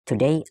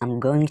Today I'm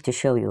going to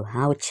show you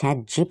how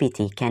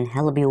ChatGPT can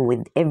help you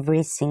with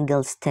every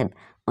single step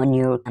on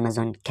your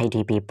Amazon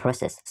KDP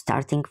process,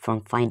 starting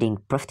from finding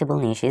profitable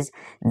niches,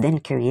 then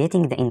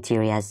creating the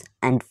interiors,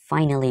 and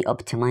finally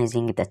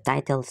optimizing the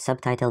title,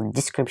 subtitle,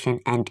 description,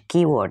 and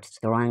keywords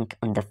to rank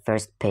on the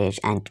first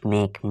page and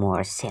make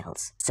more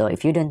sales. So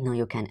if you don't know,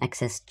 you can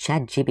access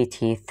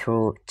ChatGPT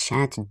through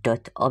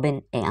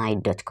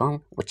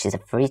chat.openai.com, which is a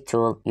free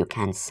tool. You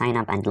can sign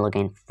up and log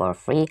in for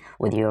free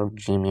with your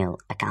Gmail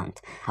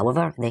account.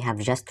 However, they have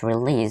just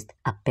released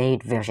a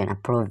paid version, a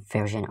pro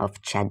version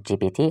of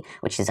ChatGPT,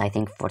 which is I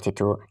think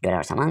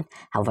 $42 a month.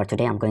 However,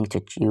 today I'm going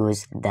to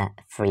use the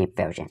free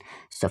version.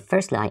 So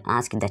firstly, I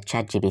asked the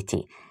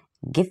ChatGPT,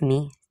 give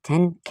me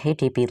 10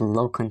 KDP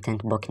low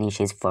content book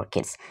niches for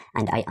kids.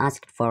 And I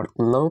asked for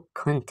low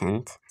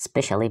content,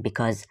 especially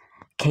because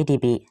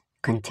KDP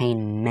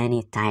contain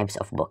many types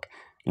of book.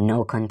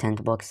 No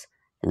content books,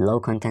 low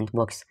content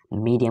books,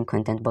 medium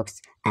content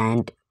books,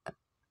 and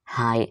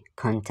high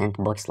content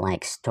books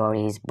like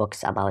stories,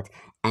 books about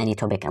any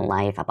topic in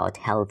life, about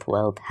health,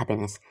 wealth,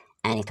 happiness,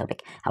 any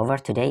topic. However,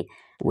 today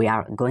we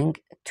are going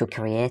to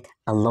create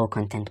a low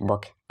content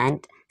book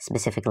and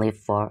specifically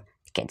for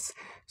kids.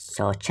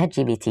 So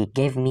ChatGPT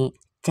gave me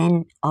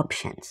 10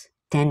 options,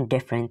 10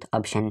 different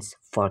options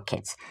for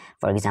kids.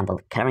 For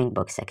example, coloring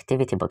books,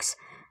 activity books,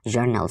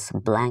 journals,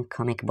 blank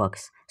comic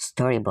books,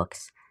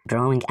 storybooks,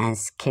 drawing and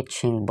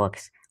sketching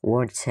books,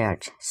 word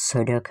search,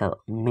 Sudoku,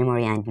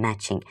 memory and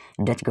matching,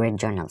 dot grid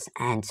journals,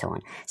 and so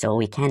on. So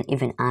we can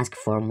even ask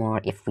for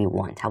more if we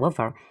want.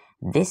 However,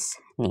 this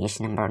niche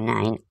number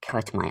 9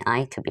 caught my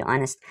eye, to be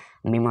honest.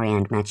 Memory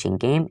and matching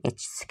game.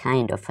 It's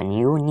kind of a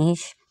new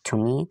niche to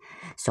me,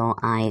 so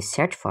I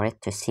searched for it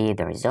to see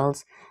the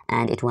results,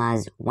 and it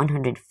was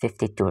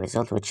 152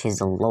 results, which is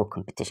a low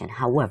competition.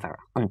 However,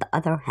 on the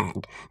other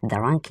hand, the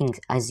rankings,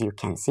 as you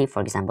can see,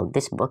 for example,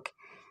 this book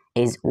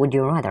is Would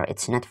You Rather.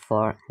 It's not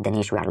for the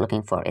niche we are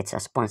looking for, it's a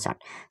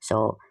sponsored,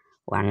 so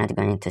we're not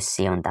going to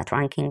see on that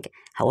ranking.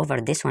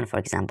 However, this one, for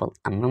example,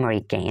 a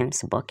memory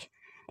games book,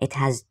 it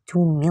has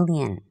 2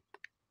 million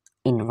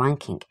in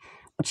ranking,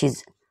 which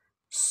is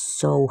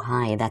so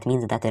high. That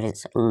means that there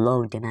is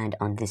low demand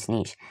on this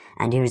niche,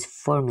 and here is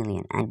 4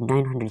 million and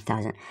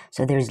 900,000.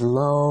 So there is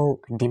low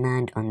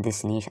demand on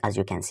this niche, as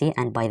you can see.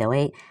 And by the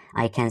way,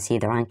 I can see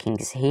the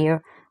rankings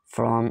here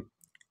from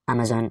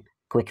Amazon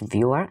Quick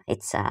Viewer.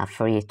 It's a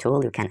free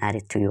tool. You can add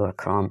it to your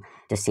Chrome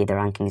to see the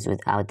rankings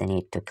without the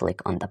need to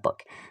click on the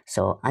book.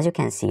 So as you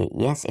can see,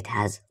 yes, it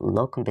has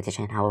low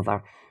competition.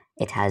 However,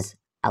 it has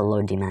a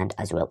low demand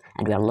as well,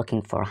 and we are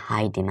looking for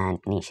high demand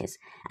niches.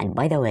 And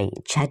by the way,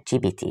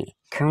 ChatGPT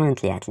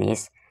currently, at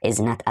least, is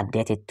not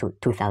updated to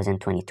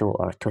 2022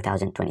 or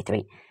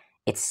 2023.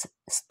 It's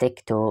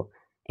stick to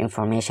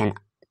information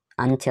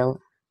until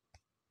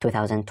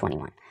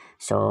 2021.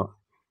 So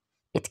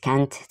it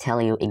can't tell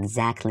you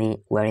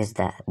exactly where is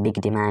the big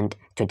demand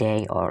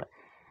today or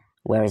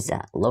where is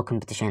the low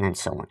competition and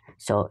so on.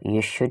 So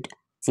you should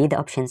see the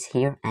options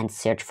here and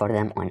search for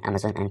them on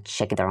Amazon and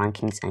check the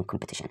rankings and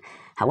competition.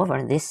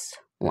 However, this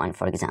one,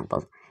 for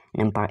example,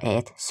 number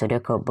 8,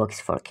 Sudoku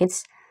books for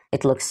kids,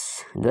 it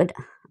looks good.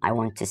 I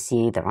want to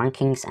see the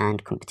rankings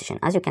and competition.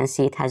 As you can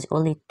see, it has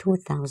only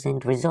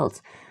 2,000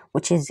 results,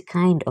 which is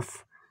kind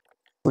of,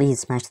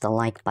 please smash the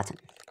like button.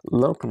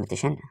 Low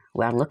competition,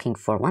 we are looking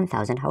for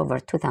 1,000. However,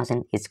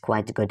 2,000 is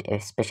quite good,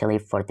 especially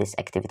for this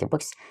activity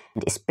books,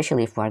 and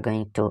especially if we are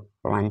going to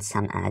run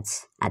some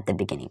ads at the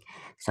beginning.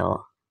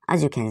 So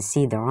as you can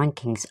see, the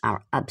rankings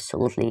are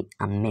absolutely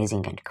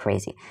amazing and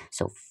crazy.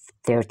 So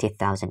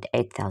 30,000,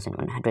 8,000,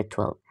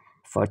 112,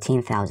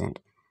 14,000,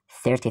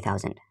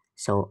 30,000.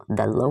 So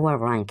the lower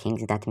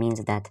rankings, that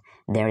means that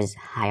there is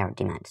higher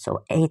demand.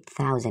 So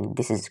 8,000,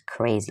 this is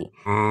crazy,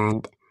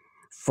 and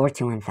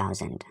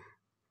 41,000.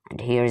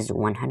 And here's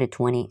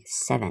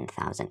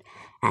 127,000,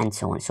 and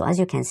so on. So as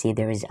you can see,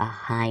 there is a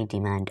high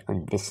demand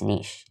on this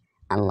niche,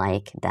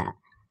 unlike the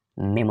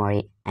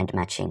memory and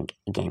matching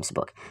games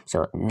book.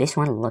 So this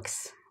one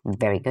looks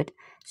very good.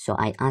 So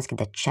I asked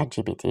the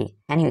ChatGPT,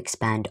 can you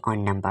expand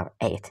on number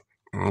 8?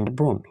 And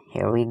boom,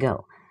 here we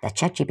go. The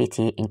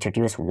ChatGPT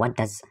introduced what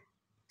does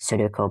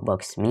Sudoku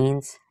books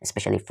means,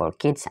 especially for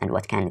kids, and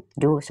what can it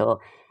do. So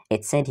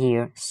it said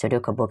here,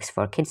 Sudoku books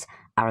for kids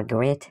are a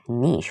great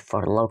niche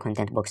for low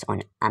content books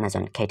on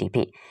Amazon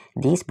KDP.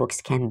 These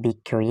books can be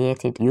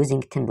created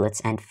using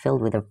templates and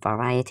filled with a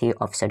variety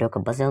of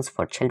Sudoku puzzles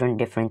for children,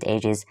 different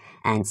ages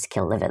and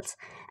skill levels,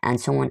 and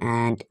so on,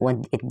 and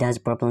what it does,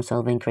 problem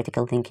solving,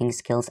 critical thinking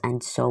skills,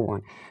 and so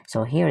on.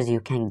 So here you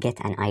can get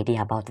an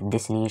idea about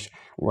this niche,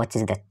 what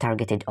is the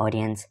targeted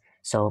audience.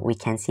 So we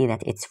can see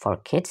that it's for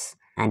kids,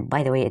 and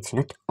by the way, it's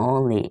not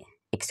only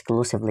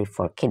exclusively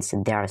for kids.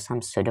 There are some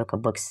Sudoku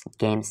books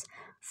games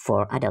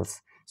for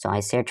adults. So I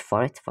searched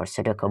for it, for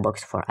Sudoku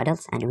books for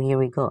adults, and here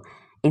we go,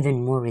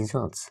 even more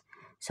results.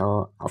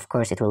 So of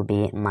course it will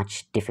be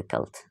much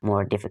difficult,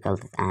 more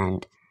difficult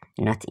and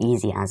not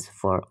easy as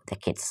for the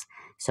kids.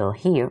 So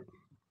here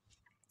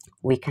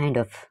we kind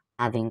of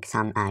having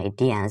some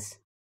ideas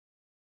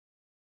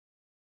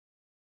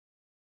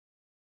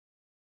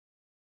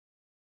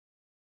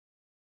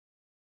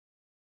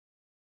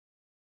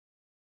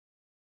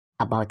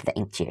about the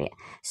interior.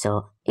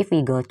 So if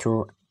we go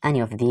to any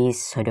of these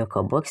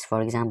Sudoku books,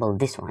 for example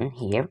this one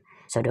here,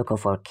 Sudoku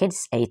for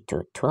kids 8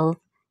 to 12,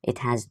 it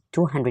has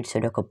 200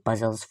 Sudoku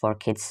puzzles for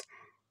kids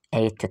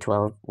 8 to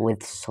 12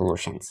 with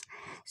solutions.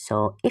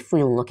 So if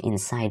we look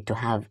inside to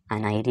have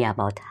an idea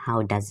about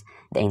how does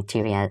the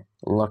interior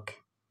look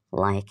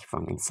like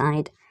from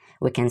inside,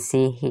 we can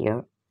see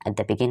here at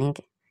the beginning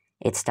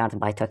it started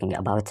by talking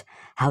about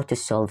how to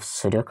solve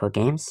Sudoku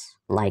games,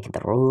 like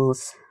the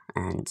rules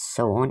and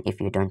so on,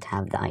 if you don't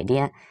have the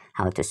idea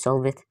how to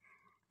solve it.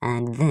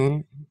 And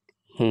then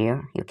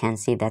here you can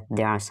see that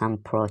there are some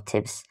pro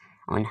tips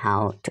on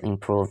how to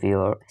improve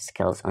your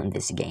skills on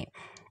this game.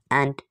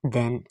 And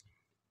then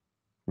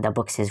the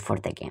boxes for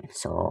the game.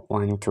 So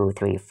 1, 2,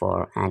 3,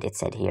 4, and it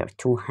said here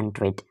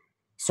 200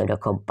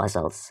 Sudoku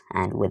puzzles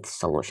and with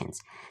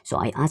solutions. So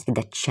I asked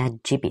the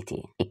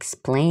ChatGPT,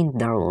 explain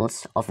the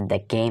rules of the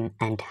game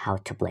and how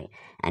to play.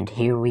 And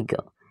here we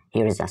go.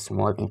 Here is a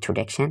small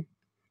introduction.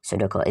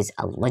 Sudoku is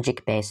a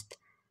logic-based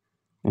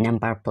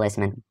number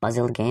placement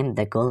puzzle game.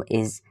 The goal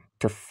is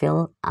to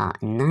fill a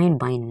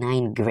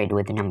 9x9 grid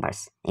with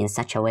numbers in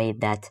such a way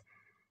that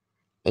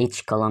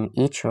each column,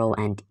 each row,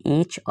 and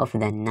each of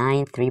the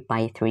 9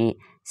 3x3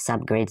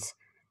 subgrids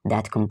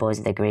that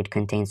compose the grid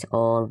contains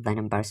all the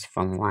numbers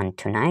from 1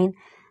 to 9.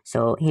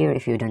 So here,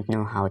 if you don't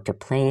know how to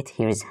play it,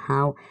 here is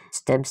how: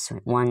 steps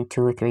 1,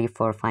 2, 3,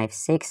 4, 5,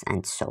 6,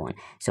 and so on.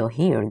 So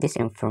here, this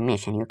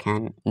information, you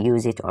can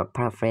use it or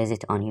paraphrase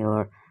it on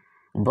your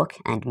book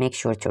and make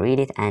sure to read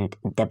it and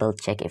double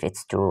check if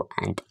it's true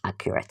and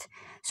accurate.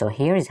 So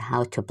here is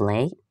how to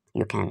play.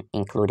 You can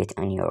include it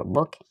in your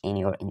book, in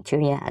your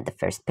interior at the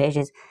first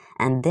pages.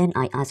 And then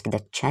I asked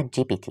the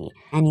ChatGPT,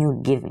 can you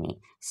give me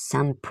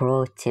some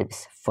pro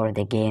tips for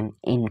the game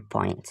in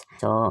points?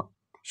 So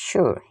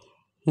sure,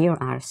 here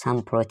are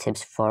some pro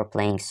tips for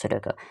playing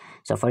Sudoku.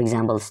 So for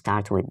example,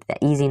 start with the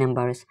easy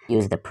numbers,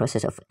 use the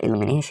process of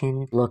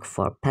elimination, look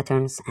for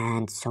patterns,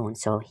 and so on.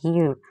 So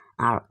here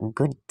are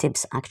good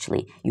tips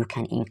actually you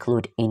can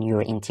include in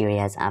your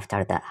interiors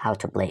after the how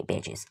to play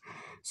pages.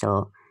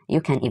 So you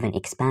can even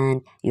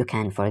expand. You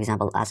can, for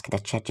example, ask the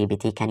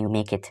ChatGPT, can you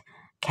make it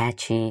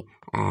catchy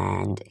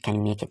and can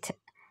you make it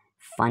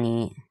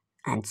funny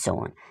and so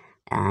on.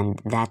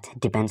 And that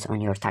depends on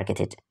your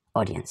targeted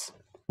audience.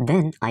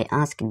 Then I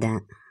asked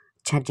the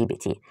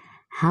ChatGPT,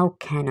 how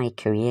can I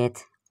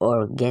create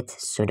or get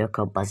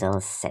Sudoku puzzle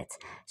sets?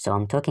 So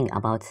I'm talking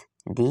about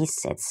these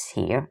sets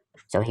here.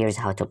 So here's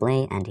how to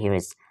play, and here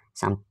is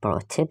some pro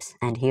tips,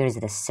 and here is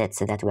the sets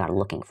that we are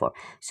looking for.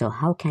 So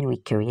how can we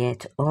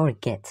create or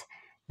get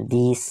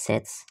these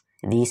sets,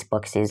 these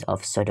boxes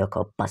of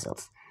Sudoku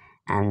puzzles?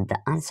 And the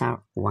answer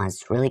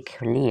was really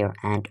clear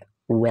and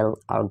well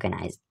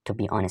organized, to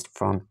be honest,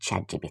 from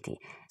ChatGPT.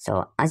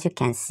 So as you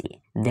can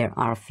see, there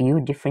are a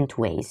few different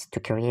ways to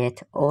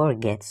create or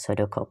get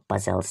Sudoku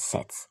puzzle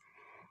sets,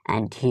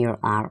 and here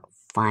are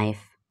 5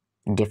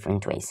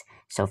 different ways.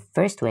 So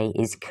first way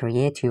is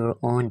create your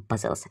own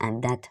puzzles,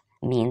 and that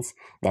means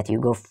that you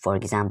go, for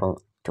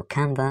example, to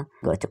Canva,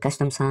 go to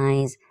custom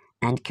size,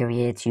 and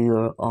create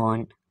your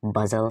own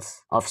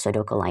puzzles of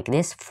Sudoku like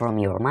this from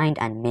your mind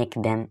and make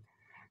them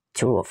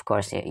true. Of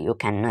course, you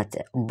cannot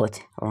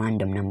put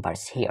random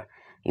numbers here.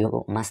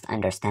 You must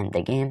understand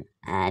the game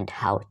and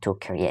how to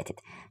create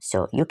it.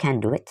 So you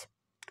can do it.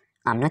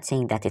 I'm not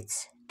saying that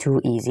it's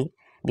too easy,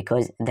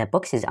 because the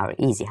boxes are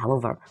easy.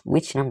 However,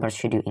 which numbers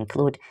should you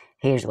include?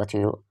 Here's what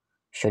you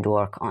should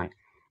work on.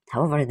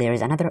 However, there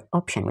is another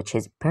option, which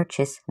is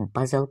purchase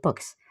puzzle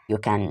books. You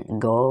can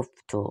go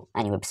to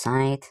any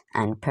website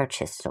and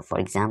purchase. So for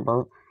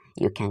example,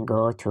 you can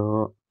go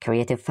to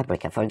Creative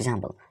Fabrica, for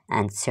example,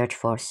 and search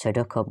for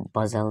Sudoku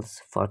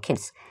puzzles for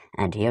kids.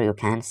 And here you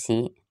can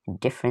see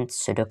different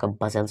Sudoku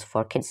puzzles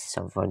for kids.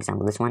 So for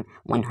example, this one,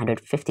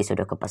 150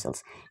 Sudoku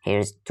puzzles.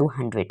 Here's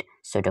 200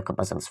 Sudoku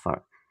puzzles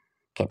for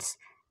kids,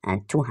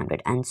 and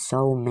 200, and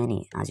so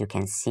many. As you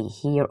can see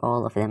here,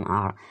 all of them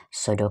are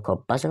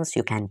Sudoku puzzles.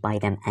 You can buy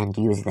them and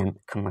use them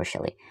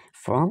commercially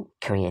from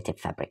Creative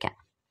Fabrica.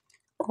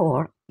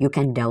 Or you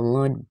can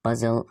download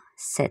puzzle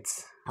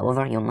sets.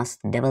 However, you must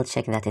double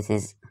check that it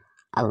is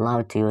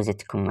allowed to use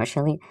it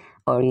commercially,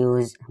 or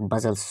use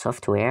puzzle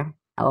software,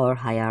 or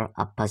hire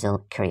a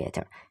puzzle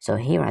creator. So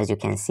here, as you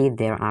can see,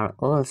 there are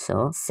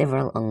also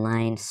several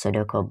online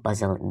Sudoku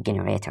puzzle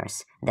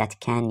generators that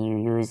can you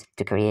use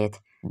to create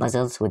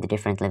puzzles with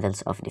different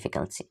levels of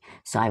difficulty.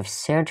 So I've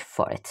searched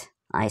for it.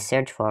 I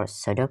searched for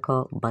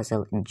Sudoku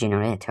puzzle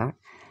generator,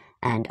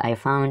 and I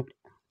found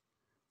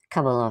a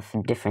couple of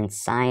different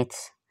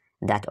sites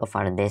that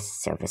offer this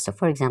service. So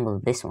for example,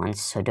 this one,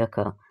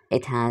 Sudoku,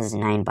 it has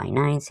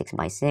 9x9,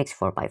 6x6,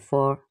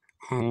 4x4,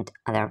 and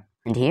other.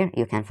 And here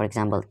you can, for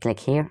example,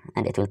 click here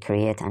and it will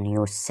create a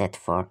new set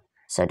for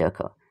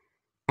Sudoku.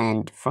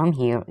 And from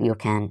here you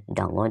can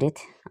download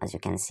it. As you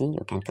can see,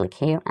 you can click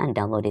here and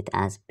download it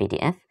as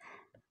PDF.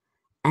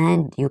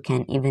 And you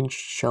can even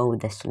show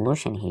the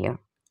solution here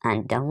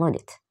and download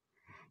it.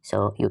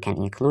 So you can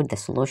include the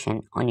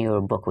solution on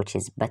your book, which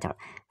is better.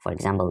 For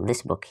example,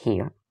 this book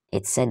here,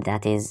 it said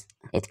that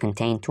it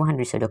contained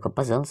 200 Sudoku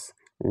puzzles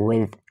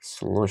with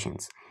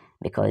solutions,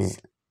 because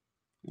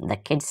the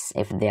kids,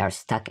 if they are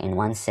stuck in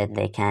one set,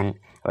 they can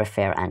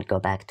refer and go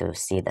back to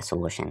see the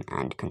solution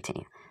and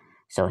continue.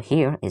 So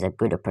here is a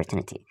good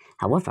opportunity.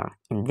 However,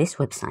 in this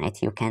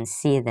website, you can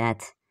see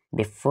that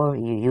before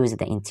you use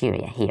the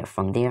interior here,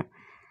 from there,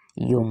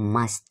 you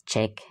must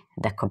check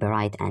the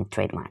copyright and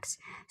trademarks.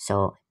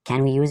 So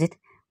can we use it?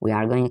 We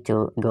are going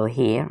to go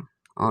here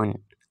on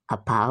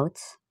About,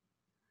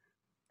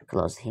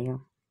 close here,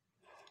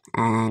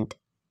 and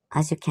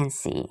as you can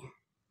see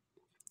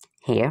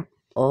here,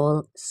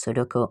 all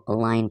Sudoku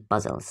online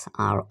puzzles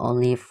are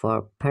only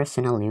for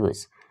personal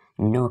use.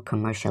 No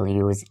commercial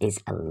use is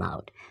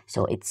allowed.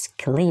 So it's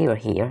clear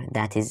here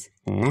that is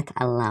not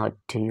allowed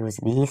to use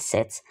these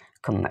sets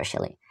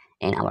commercially,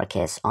 in our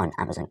case on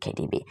Amazon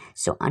KDP.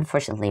 So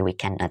unfortunately, we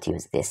cannot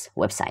use this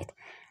website.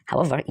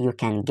 However, you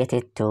can get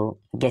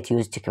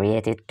used to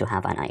create it, to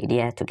have an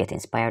idea, to get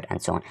inspired,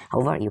 and so on.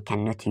 However, you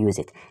cannot use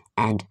it.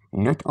 And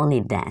not only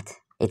that,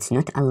 it's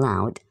not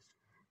allowed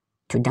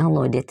to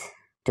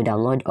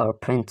download or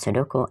print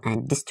Sudoku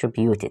and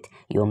distribute it.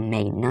 You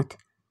may not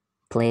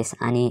place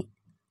any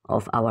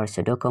of our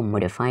Sudoku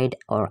modified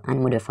or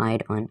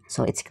unmodified on.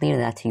 So it's clear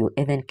that you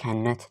even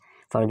cannot,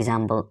 for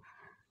example,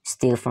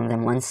 steal from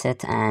them one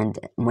set and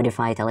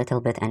modify it a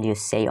little bit and you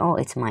say, oh,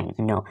 it's mine.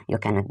 No, you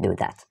cannot do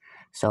that.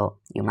 So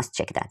you must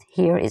check that.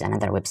 Here is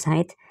another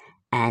website,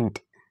 and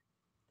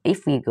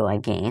if we go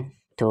again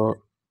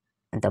to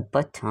the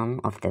bottom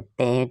of the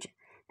page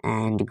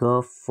and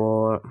go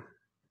for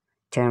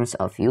terms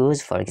of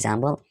use, for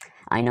example,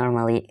 I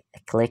normally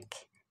click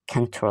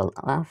Control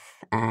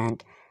F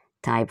and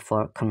type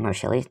for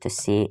commercially to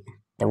see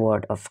the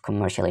word of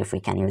commercially, if we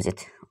can use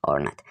it or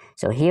not.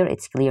 So here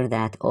it's clear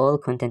that all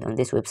content on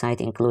this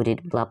website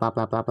included blah blah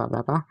blah blah blah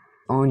blah blah,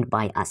 owned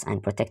by us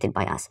and protected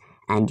by us,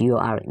 and you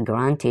are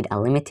granted a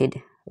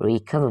limited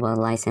recoverable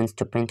license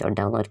to print or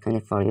download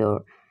content for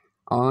your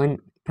own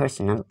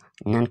personal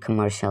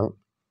non-commercial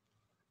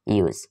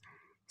use.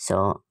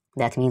 So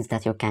that means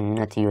that you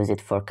cannot use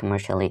it for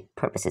commercially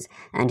purposes.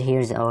 And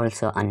here's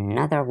also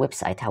another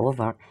website.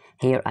 However,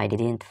 here I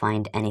didn't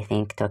find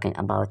anything talking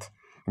about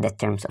the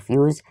terms of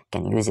use.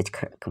 Can use it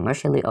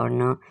commercially or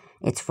no?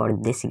 It's for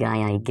this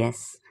guy, I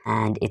guess,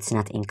 and it's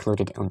not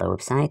included on the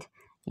website.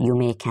 You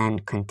can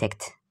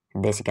contact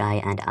this guy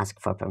and ask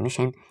for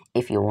permission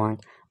if you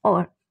want,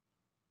 or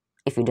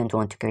if you don't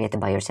want to create it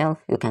by yourself,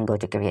 you can go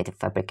to Creative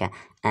Fabrica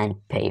and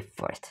pay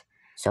for it.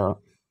 So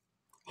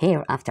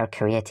here, after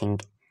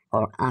creating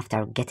or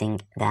after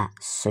getting the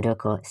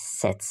Sudoku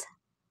sets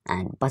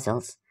and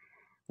puzzles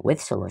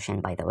with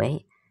solution, by the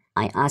way,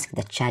 I asked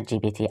the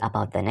ChatGPT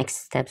about the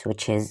next steps,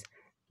 which is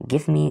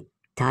give me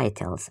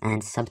titles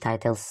and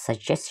subtitles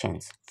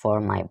suggestions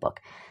for my book.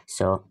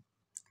 So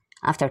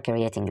after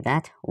creating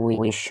that,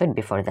 we should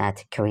before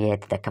that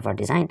create the cover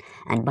design.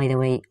 And by the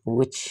way,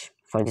 which,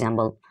 for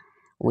example,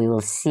 we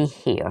will see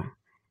here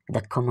the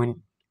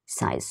common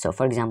size. So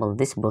for example,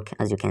 this book,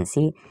 as you can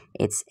see,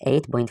 it's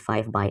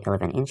 8.5 by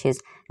 11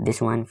 inches.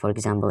 This one, for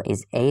example,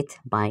 is 8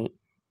 by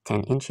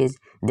 10 inches.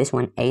 This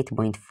one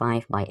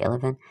 8.5 by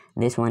 11.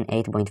 This one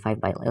 8.5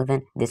 by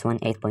 11. This one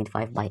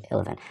 8.5 by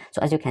 11.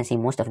 So as you can see,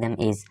 most of them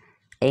is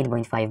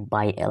 8.5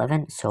 by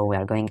 11. So we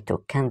are going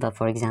to Canva,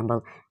 for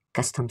example,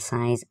 custom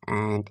size,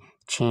 and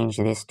change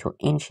this to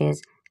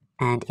inches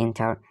and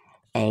enter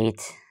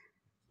 8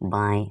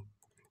 by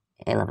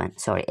 11.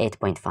 Sorry,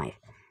 8.5.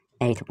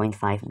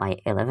 8.5 by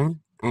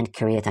 11 and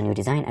create a new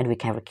design, and we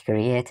can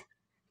create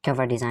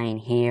cover design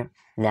here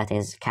that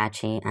is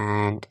catchy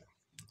and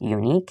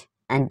unique.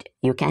 And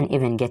you can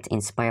even get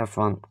inspired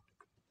from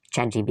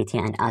ChatGPT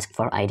and ask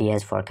for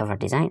ideas for cover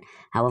design.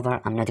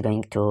 However, I'm not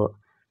going to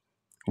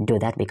do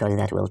that because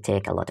that will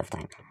take a lot of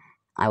time.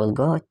 I will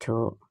go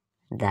to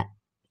the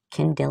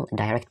Kindle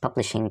Direct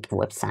Publishing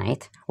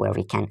website where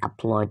we can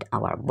upload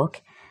our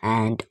book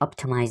and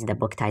optimize the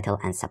book title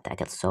and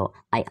subtitles. So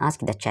I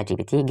asked the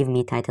ChatGPT, give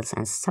me titles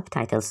and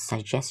subtitles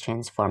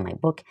suggestions for my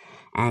book,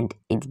 and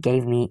it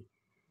gave me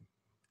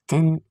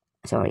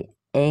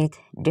 8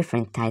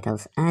 different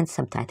titles and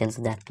subtitles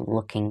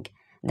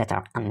that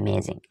are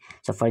amazing.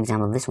 So for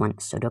example, this one,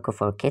 Sudoku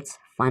for Kids,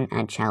 Fun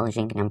and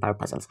Challenging Number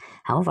Puzzles.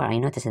 However, I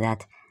noticed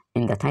that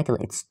in the title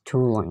it's too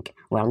long.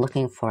 We're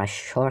looking for a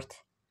short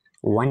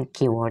one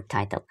keyword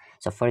title.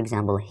 So for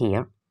example,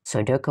 here,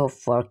 Sudoku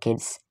for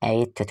Kids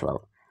 8 to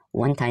 12.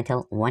 One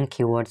title, one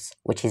keywords,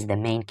 which is the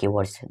main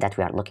keywords that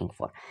we are looking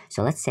for.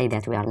 So let's say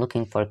that we are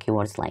looking for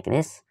keywords like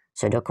this,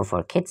 Sudoku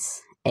for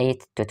Kids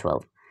 8 to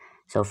 12.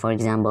 So for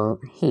example,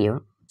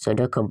 here,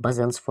 Sudoku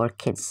puzzles for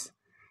kids.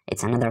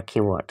 It's another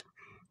keyword.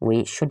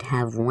 We should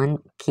have one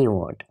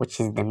keyword, which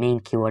is the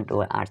main keyword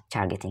we are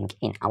targeting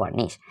in our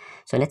niche.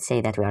 So let's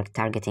say that we are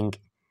targeting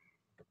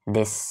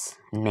this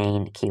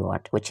main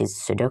keyword, which is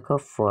Sudoku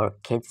for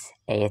kids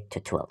 8 to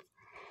 12.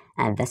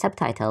 And the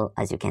subtitle,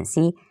 as you can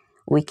see,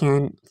 we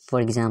can, for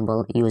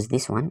example, use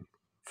this one,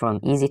 From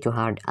Easy to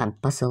Hard, a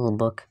puzzle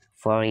book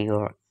for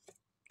your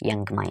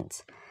young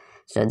minds.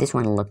 So this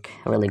one look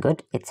really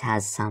good. It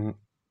has some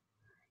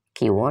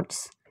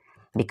keywords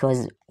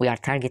because we are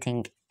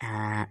targeting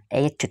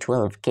 8 to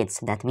 12 kids.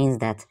 That means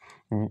that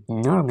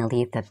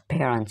normally the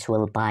parents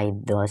will buy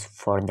those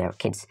for their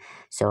kids.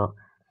 So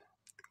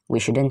we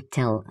shouldn't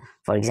tell,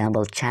 for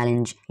example,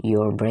 challenge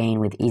your brain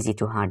with easy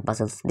to hard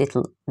puzzles.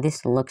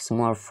 This looks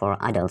more for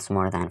adults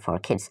more than for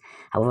kids.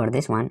 However,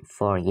 this one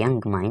for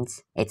young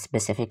minds, it's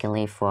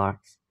specifically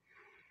for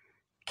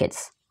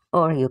kids.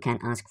 Or you can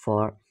ask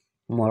for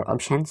more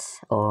options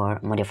or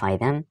modify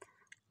them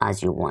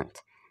as you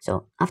want.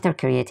 So after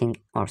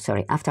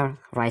after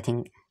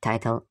writing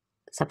title,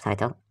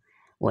 subtitle,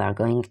 we are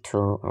going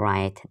to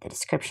write the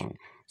description.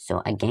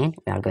 So again,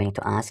 we are going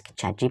to ask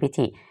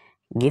ChatGPT,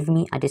 give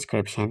me a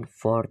description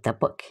for the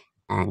book.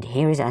 And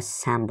here is a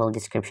sample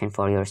description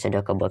for your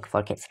Sudoku book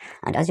for kids.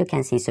 And as you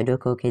can see,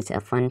 Sudoku Kids are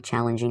fun,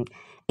 challenging.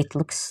 It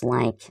looks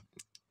like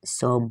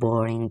so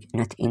boring,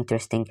 not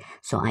interesting.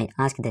 So I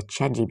asked the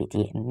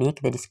ChatGPT,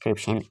 make the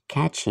description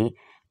catchy,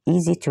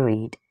 easy to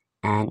read,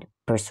 and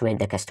persuade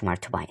the customer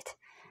to buy it.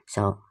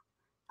 So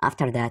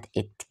after that,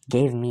 it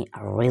gave me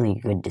a really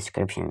good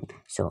description.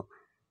 So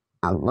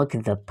unlock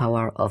the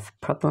power of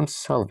problem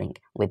solving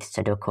with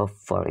Sudoku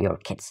for your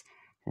kids.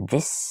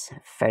 This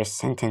first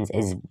sentence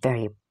is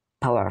very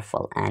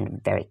powerful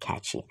and very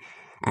catchy.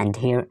 And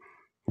here,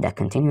 the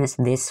continuous,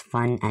 this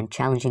fun and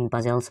challenging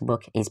puzzles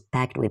book is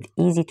packed with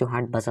easy to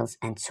hard puzzles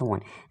and so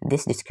on.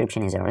 This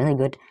description is really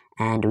good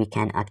and we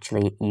can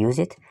actually use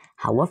it.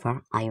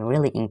 However, I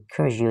really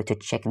encourage you to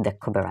check the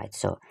copyright.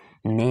 So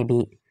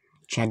maybe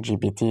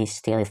ChatGPT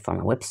steal it from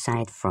a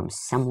website, from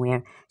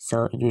somewhere.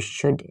 So you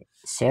should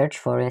search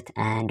for it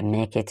and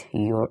make it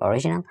your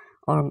original,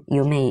 or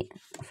you may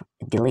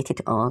delete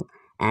it all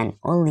and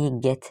only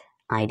get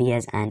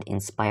ideas and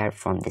inspire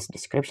from this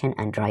description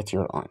and write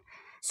your own.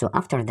 So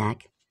after that,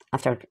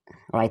 after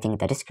writing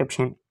the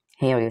description,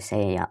 here you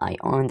say I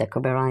own the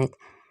copyright.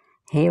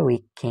 Here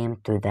we came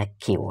to the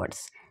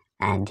keywords,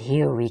 and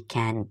here we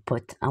can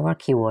put our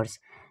keywords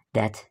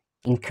that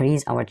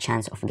increase our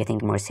chance of getting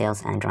more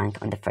sales and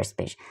rank on the first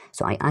page.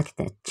 So I asked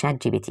the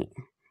ChatGPT,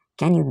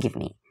 can you give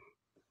me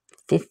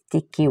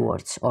 50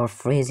 keywords or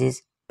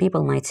phrases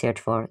people might search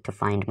for to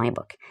find my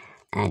book?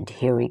 And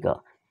here we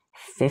go,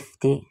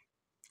 50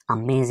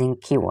 amazing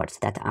keywords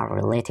that are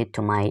related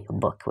to my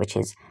book, which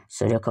is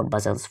Sudoku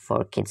Puzzles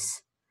for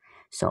Kids.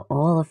 So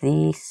all of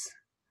these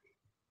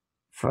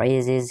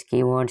phrases,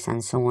 keywords,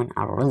 and so on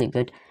are really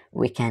good.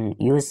 We can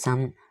use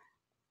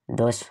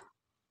those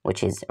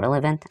which is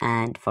relevant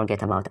and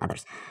forget about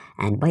others.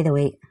 And by the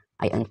way,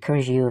 I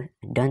encourage you,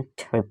 don't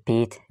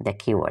repeat the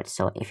keywords.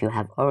 So if you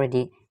have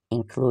already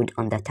include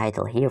on the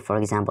title here, for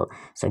example,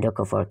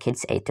 Sudoku for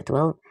kids 8 to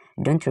 12,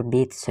 don't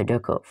repeat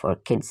Sudoku for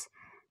kids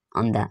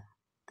on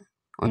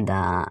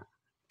the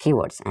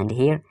keywords. And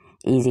here,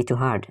 easy to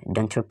hard,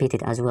 don't repeat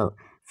it as well.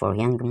 For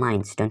young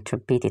minds, don't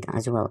repeat it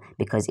as well,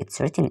 because it's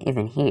written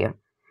even here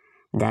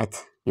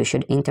that you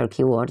should enter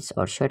keywords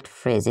or short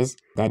phrases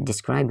that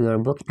describe your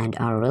book and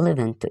are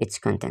relevant to its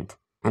content.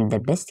 And the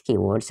best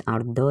keywords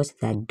are those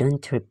that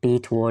don't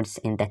repeat words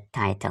in the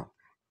title,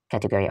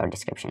 category, or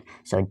description.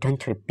 So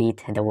don't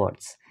repeat the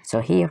words. So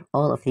here,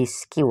 all of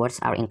these keywords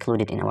are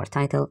included in our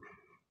title.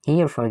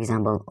 Here, for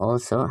example,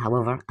 also,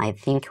 however, I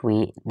think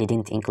we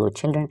didn't include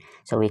children,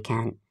 so we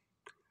can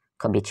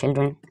copy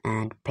children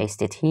and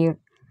paste it here.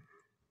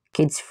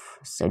 Kids,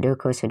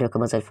 Sudoku, Sudoku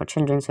puzzle for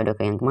children,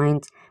 Sudoku young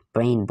minds,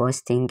 brain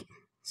boosting.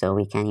 So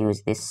we can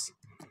use this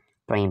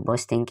brain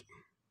boosting.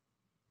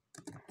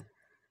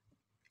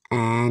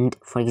 And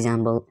for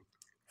example,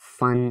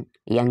 fun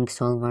young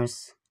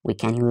solvers. We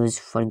can use,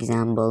 for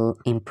example,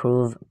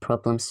 improve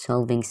problem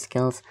solving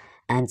skills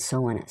and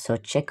so on. So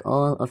check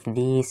all of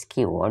these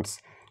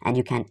keywords, and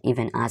you can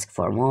even ask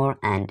for more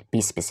and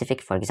be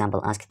specific. For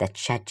example, ask the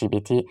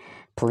ChatGPT,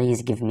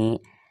 please give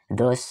me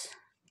those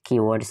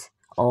keywords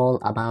all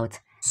about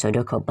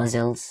Sudoku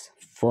puzzles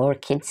for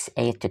kids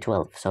 8 to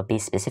 12. So be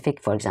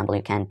specific. For example,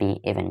 you can be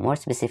even more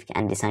specific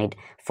and decide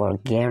for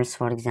girls,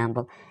 for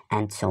example,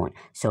 and so on.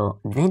 So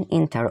then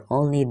enter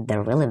only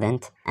the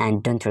relevant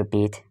and don't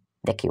repeat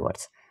the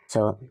keywords.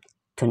 So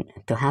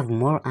to have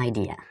more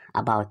idea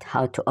about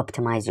how to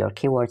optimize your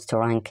keywords to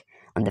rank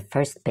on the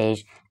first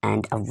page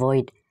and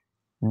avoid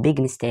big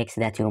mistakes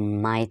that you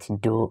might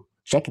do,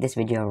 check this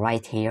video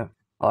right here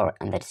or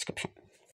in the description.